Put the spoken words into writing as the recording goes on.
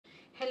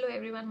Hello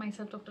everyone, my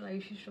self doctor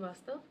Ayushi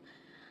Srivastava.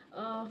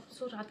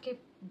 सो रात के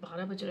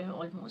 12 बज रहे हैं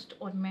ऑलमोस्ट,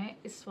 और मैं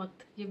इस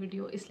वक्त ये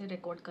वीडियो इसलिए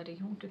रिकॉर्ड कर रही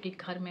हूँ क्योंकि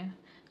घर में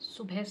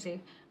सुबह से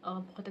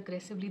बहुत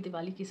अग्रेसिवली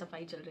दिवाली की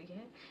सफाई चल रही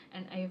है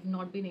and I have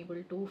not been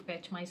able to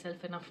fetch my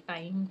self enough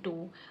time to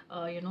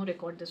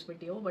record this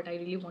video, but I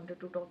really wanted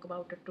to talk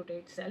about it today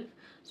itself.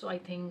 So I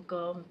think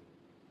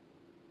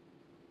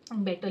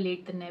better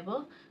late then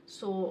never.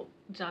 सो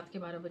रात के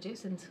 12 बजे,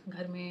 since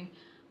घर में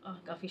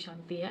काफ़ी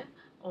शांति है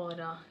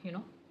और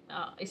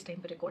इस time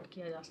पे रिकॉर्ड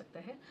किया जा सकता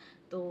है,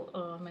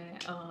 तो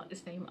मैं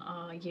इस टाइम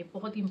ये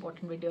बहुत ही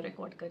इंपॉर्टेंट वीडियो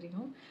रिकॉर्ड कर रही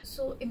हूँ.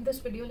 सो in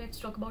this video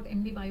let's talk about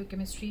MD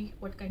biochemistry,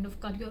 what kind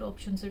of career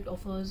options it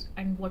offers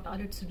and what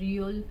are it's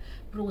real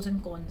pros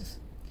and cons.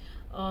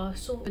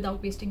 So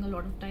without wasting a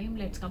lot of time,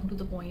 let's come to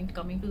the point,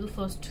 coming to the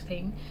first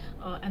thing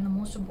and the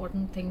most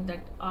important thing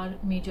that are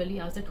majorly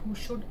asked, that who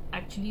should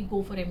actually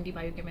go for MD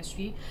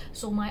biochemistry.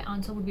 So my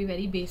answer would be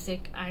very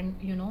basic,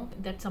 and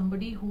that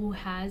somebody who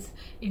has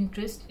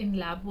interest in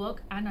lab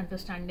work and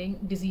understanding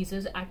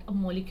diseases at a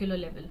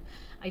molecular level.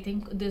 I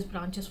think this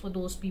branch is for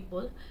those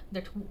people,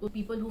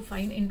 people who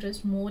find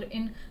interest more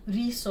in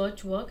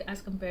research work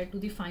as compared to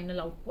the final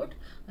output,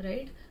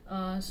 right?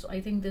 So I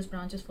think this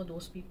branch is for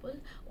those people.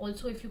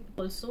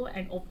 Also,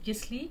 and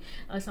obviously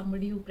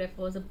somebody who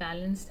prefers a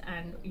balanced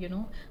and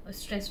a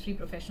stress-free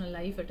professional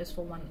life, it is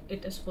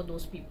for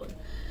those people.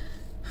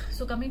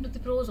 So coming to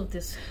the pros of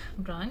this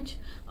branch,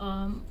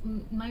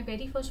 my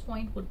very first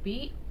point would be,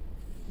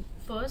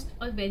 first,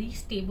 a very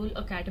stable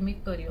academic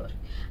career.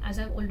 As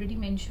I've already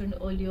mentioned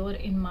earlier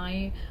in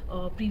my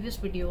previous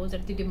videos,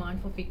 that the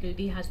demand for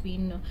faculty has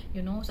been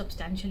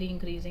substantially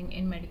increasing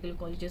in medical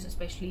colleges,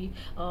 especially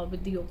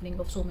with the opening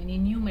of so many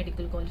new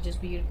medical colleges,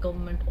 be it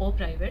government or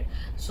private.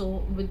 So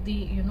with the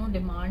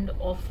demand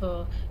of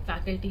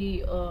faculty,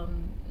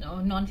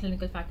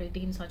 non-clinical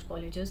faculty in such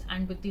colleges,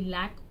 and with the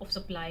lack of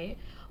supply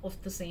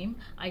of the same,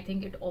 I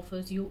think it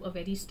offers you a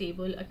very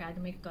stable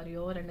academic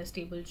career and a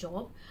stable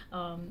job.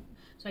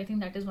 So I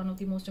think that is one of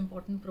the most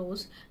important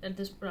pros that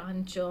this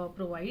branch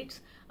provides.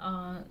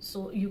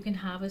 So you can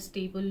have a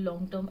stable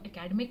long-term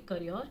academic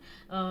career,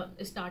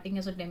 starting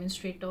as a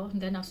demonstrator,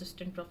 then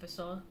assistant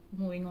professor,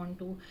 moving on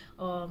to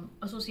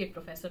associate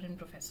professor and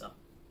professor.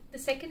 The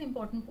second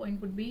important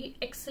point would be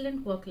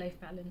excellent work-life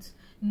balance.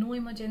 No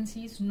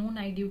emergencies, no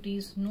night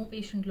duties, no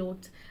patient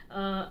loads.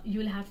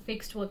 You'll have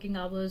fixed working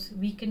hours,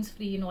 weekends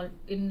free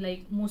in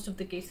like most of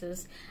the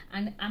cases,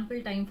 and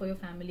ample time for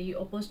your family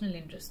or personal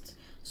interests.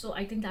 So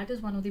I think that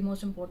is one of the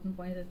most important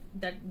points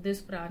that this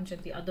branch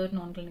and the other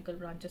non-clinical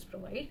branches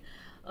provide.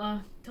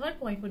 Third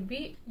point would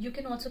be, you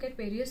can also get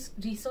various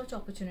research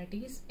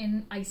opportunities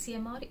in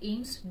ICMR,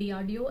 AIMS,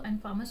 DRDO,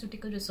 and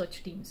pharmaceutical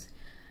research teams.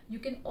 You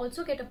can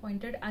also get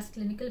appointed as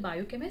clinical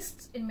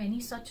biochemists in many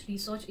such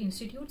research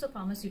institutes or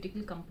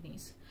pharmaceutical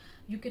companies.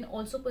 You can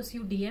also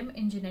pursue DM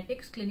in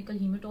genetics, clinical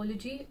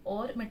hematology,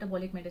 or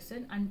metabolic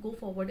medicine, and go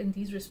forward in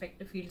these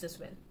respective fields as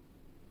well.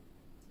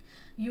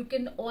 You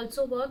can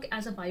also work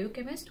as a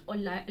biochemist or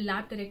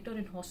lab director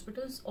in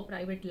hospitals or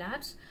private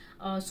labs,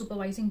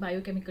 supervising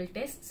biochemical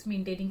tests,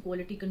 maintaining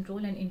quality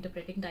control, and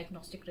interpreting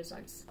diagnostic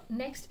results.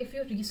 Next, if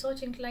you're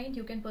research inclined,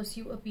 you can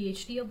pursue a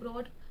PhD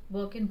abroad,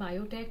 work in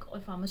biotech or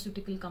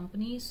pharmaceutical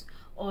companies,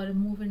 or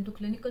move into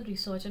clinical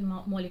research and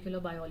molecular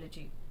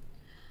biology.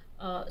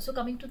 So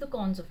coming to the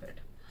cons of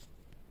it.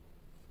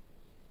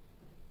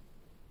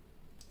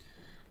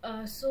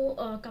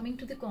 Coming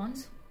to the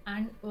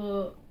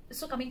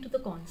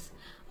cons,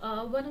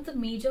 one of the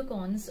major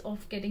cons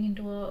of getting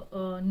into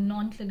a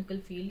non-clinical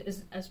field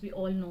is, as we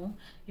all know,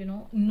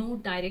 no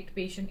direct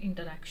patient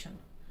interaction.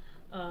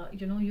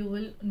 You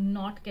will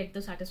not get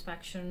the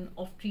satisfaction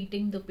of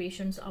treating the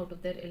patients out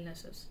of their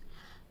illnesses.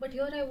 But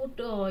here I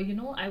would,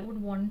 I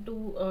would want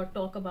to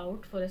talk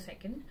about for a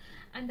second,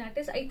 and that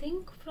is, I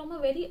think, from a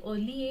very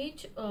early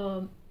age,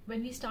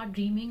 when we start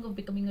dreaming of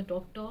becoming a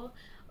doctor,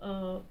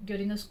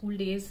 during our school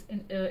days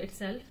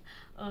itself,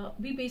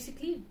 we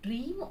basically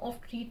dream of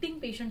treating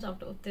patients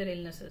out of their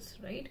illnesses,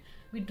 right?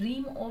 We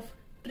dream of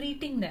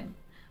treating them,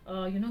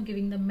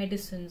 giving them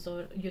medicines,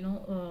 or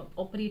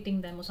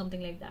operating them or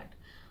something like that.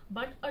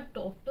 But a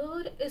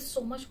doctor is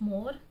so much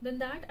more than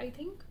that, I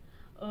think.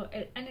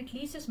 And at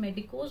least as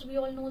medicos, we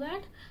all know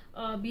that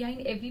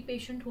behind every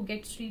patient who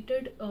gets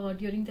treated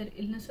during their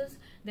illnesses,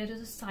 there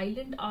is a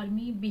silent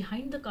army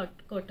behind the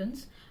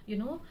curtains,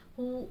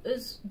 who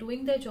is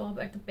doing their job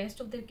at the best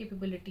of their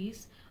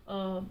capabilities,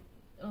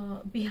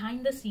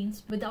 behind the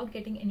scenes, without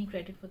getting any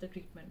credit for the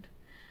treatment.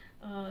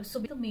 So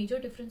the major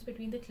difference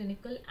between the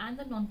clinical and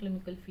the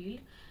non-clinical field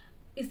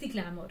is the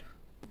glamour.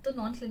 तो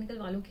non clinical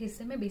वालों के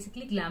हिस्से में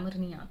basically glamour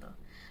नहीं आता,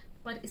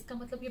 पर इसका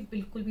मतलब ये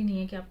बिल्कुल भी नहीं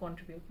है कि आप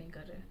कंट्रीब्यूट नहीं कर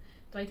रहे हैं.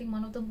 तो I think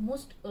one of the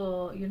most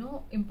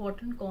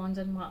important cons,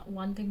 and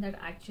one thing that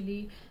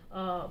actually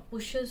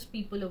pushes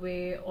people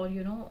away, or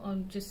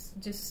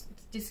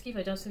जिसकी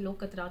वजह से लोग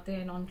कतराते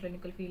हैं नॉन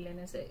क्लिनिकल फील्ड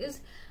लेने से, is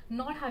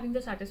not having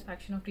the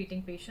satisfaction of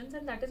treating patients,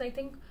 and that is, I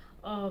think,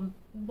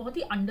 बहुत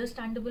ही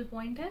understandable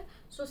point है.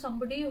 So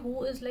somebody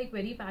who is like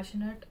very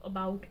passionate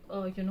about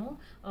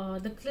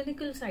the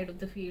clinical side of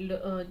the field,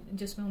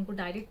 जिसमें उनको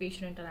direct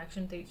patient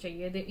interaction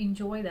चाहिए, they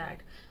enjoy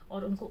that,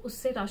 और उनको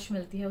उससे rush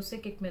मिलती है, उससे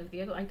किक मिलती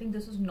है. तो I think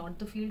this is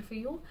not the field for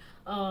you,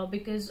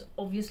 because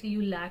obviously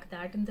you lack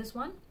that in this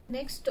one.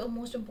 Next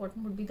most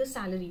important would be the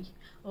salary.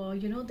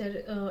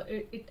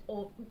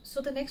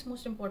 So the next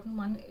most important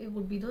one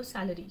would be the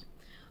salary,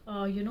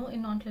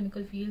 in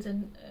non-clinical fields.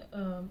 And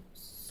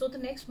so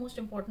the next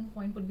most important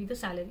point would be the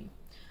salary.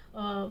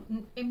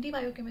 MD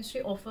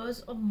Biochemistry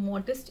offers a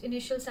modest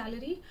initial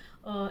salary.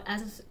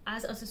 As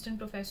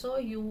assistant professor,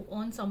 you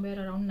earn somewhere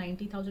around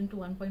 90,000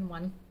 to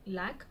 1.1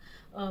 lakh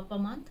per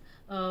month,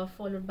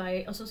 followed by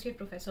associate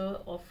professor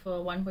of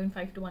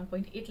 1.5 to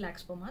 1.8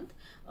 lakhs per month,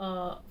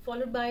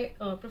 followed by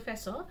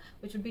professor,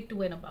 which would be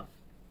 2 and above.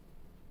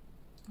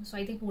 So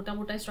I think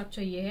मोटा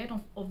structure ये है.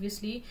 And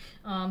obviously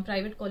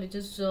private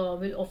colleges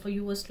will offer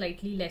you a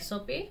slightly lesser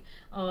pay,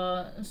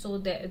 so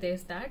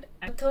there's that.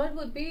 And third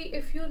would be,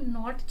 if you're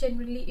not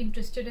genuinely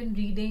interested in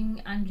reading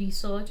and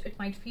research,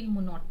 it might feel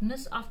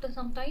monotonous after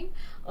some time,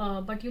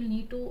 but you'll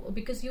need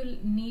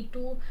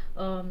to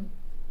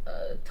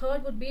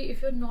third would be,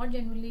 if you're not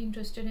genuinely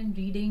interested in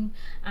reading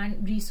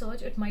and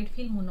research, it might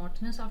feel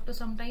monotonous after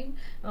some time,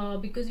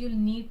 because you'll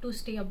need to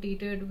stay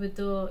updated with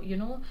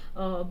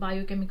the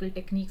biochemical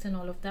techniques and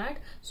all of that.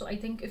 So I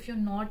think if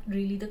you're not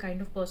really the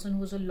kind of person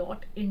who's a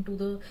lot into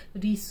the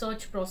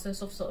research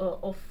process of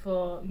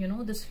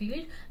this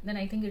field, then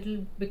I think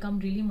it'll become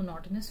really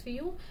monotonous for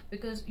you,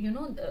 because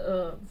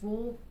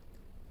वो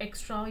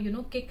extra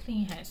kick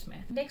nahi hai isme.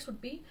 Next would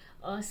be,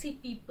 see,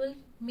 people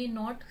may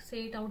not say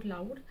it out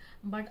loud,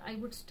 but I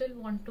would still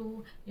want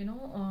to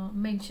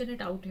mention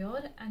it out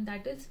here, and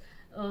that is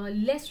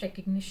less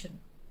recognition.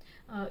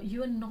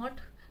 You are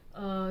not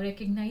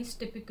recognized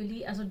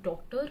typically as a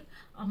doctor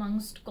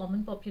amongst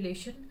common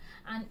population,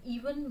 and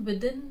even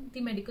within the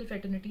medical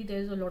fraternity there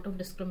is a lot of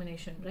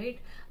discrimination, right,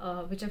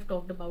 which I've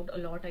talked about a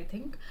lot, I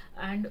think.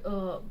 And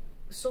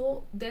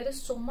so there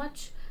is so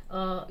much,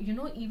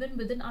 even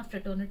within our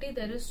fraternity,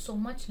 there is so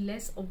much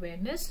less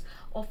awareness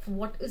of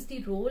what is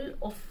the role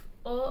of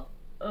a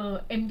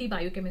MD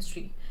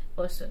biochemistry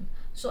person.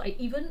 So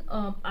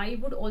I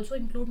would also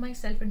include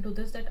myself into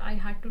this, that I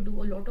had to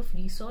do a lot of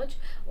research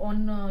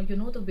on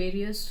the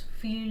various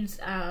fields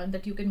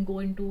that you can go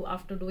into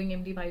after doing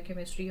MD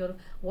biochemistry, or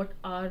what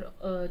are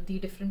the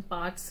different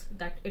paths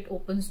that it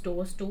opens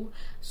doors to.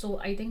 So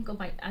I think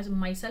as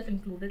myself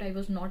included, I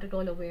was not at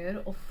all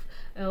aware of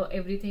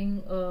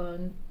everything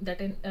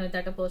that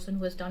a person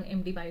who has done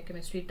MD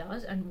biochemistry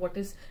does, and what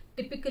is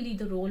typically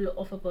the role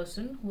of a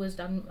person who has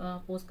done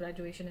post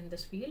graduation in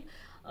this field.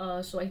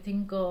 So I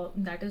think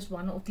that is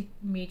one of the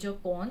major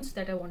cons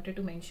that I wanted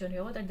to mention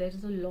here, that there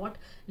is a lot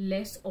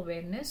less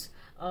awareness,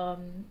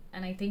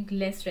 and I think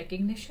less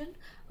recognition.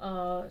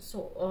 I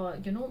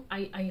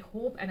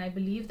hope and I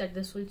believe that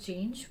this will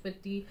change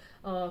with the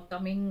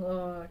coming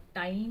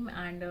time,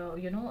 and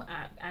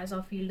as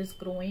our field is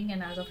growing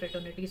and as our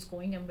fraternity is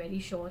growing, I'm very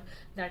sure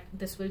that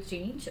this will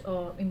change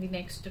in the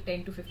next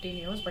 10 to 15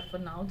 years, but for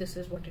now this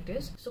is what it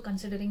is. So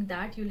considering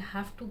that, you'll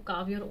have to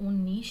carve your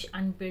own niche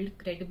and build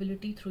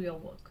credibility through your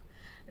work.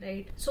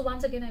 Right. So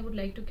once again, I would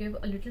like to give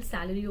a little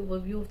salary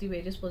overview of the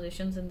various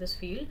positions in this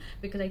field,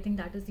 because I think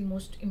that is the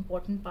most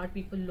important part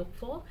people look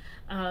for.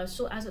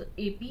 So as an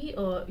AP,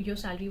 your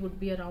salary would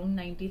be around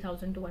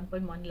 90,000 to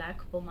 1.1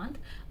 lakh per month.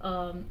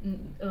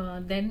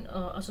 Then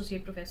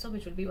associate professor,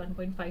 which will be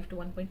 1.5 to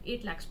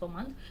 1.8 lakhs per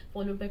month,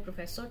 followed by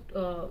professor,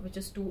 which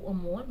is 2 or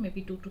more,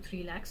 maybe 2 to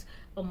 3 lakhs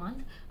per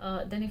month.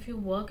 Then if you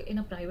work in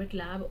a private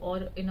lab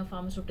or in a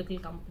pharmaceutical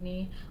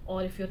company,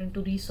 or if you're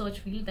into research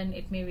field, then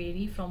it may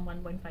vary from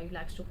 1.5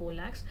 lakhs to 4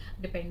 lakhs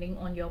depending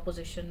on your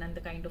position and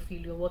the kind of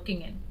field you're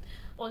working in.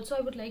 Also,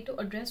 I would like to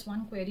address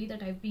one query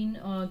that I've been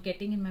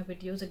getting in my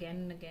videos again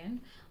and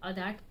again,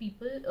 that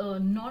people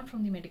not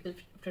from the medical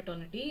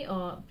fraternity,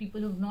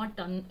 people who have not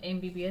done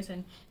MBBS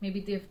and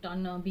maybe they've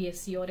done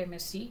BSc or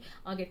MSc,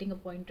 are getting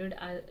appointed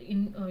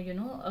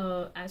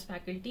as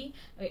faculty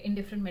in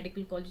different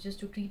medical colleges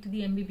to treat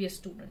the MBBS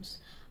students.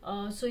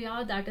 So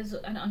yeah, that is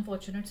an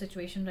unfortunate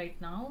situation right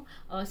now.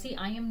 See,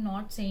 I am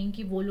not saying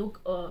कि वो लोग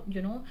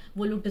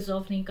वो लोग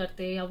deserve नहीं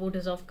करते या वो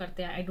deserve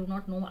करते हैं. I do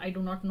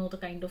not know the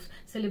kind of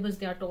syllabus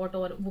they are taught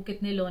और वो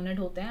कितने learned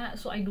होते हैं.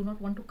 So I do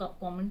not want to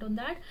comment on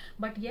that.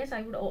 But yes,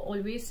 I would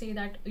always say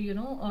that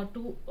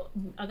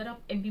अगर आप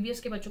MBBS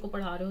के बच्चों को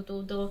पढ़ा रहे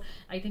हो तो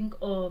I think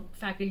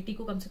faculty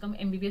को कम से कम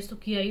MBBS तो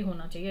किया ही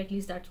होना चाहिए. At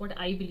least that's what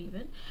I believe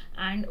in.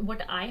 And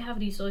what I have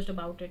researched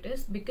about it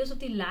is, because of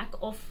the lack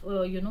of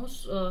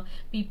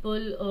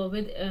people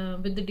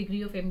with the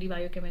degree of MD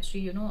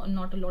biochemistry,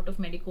 not a lot of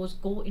medicos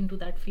go into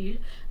that field.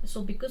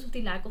 So because of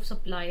the lack of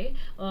supply,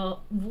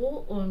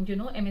 वो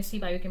MSc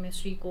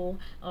biochemistry को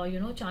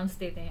chance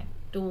देते हैं.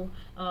 to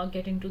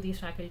get into these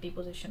faculty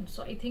positions.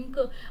 So I think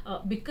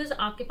because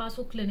आपके पास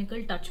वो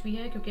clinical touch भी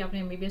है, क्योंकि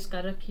आपने MBBS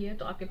कर रखी है,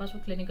 तो आपके पास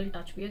वो clinical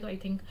touch भी है. तो I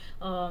think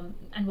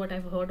and what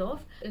I've heard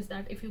of is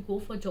that if you go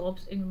for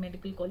jobs in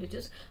medical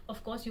colleges,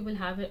 of course you will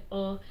have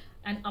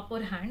an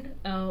upper hand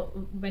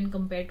when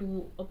compared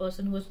to a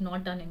person who has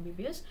not done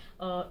MBBS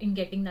in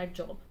getting that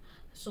job.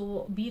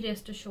 So be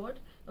rest assured,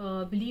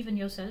 believe in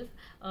yourself,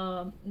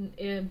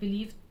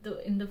 believe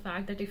in the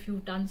fact that if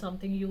you've done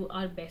something, you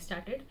are best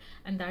at it,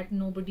 and that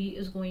nobody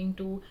is going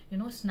to, you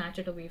know, snatch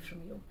it away from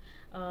you.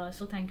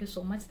 So thank you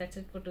so much. That's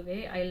it for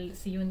today. I'll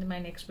see you in my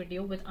next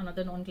video with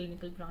another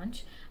non-clinical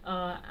branch,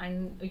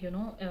 and you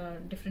know,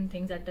 different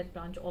things that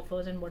branch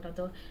offers and what are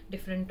the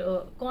different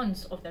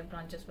cons of that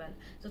branch as well.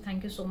 So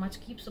thank you so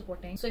much. Keep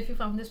supporting. So if you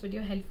found this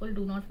video helpful,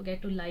 do not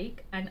forget to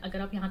like, and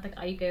agar aap yahan tak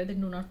aa gaye ho, then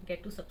do not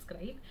forget to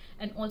subscribe,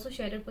 and also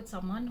share it with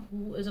someone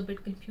who is a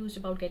bit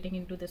confused about getting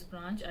into this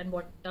branch and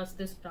what does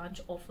this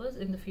branch offers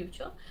in the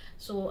future.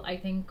 So I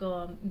think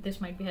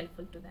this might be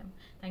helpful to them.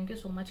 Thank you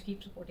so much.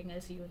 Keep supporting.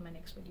 I'll see you in my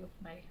next video.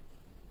 Bye.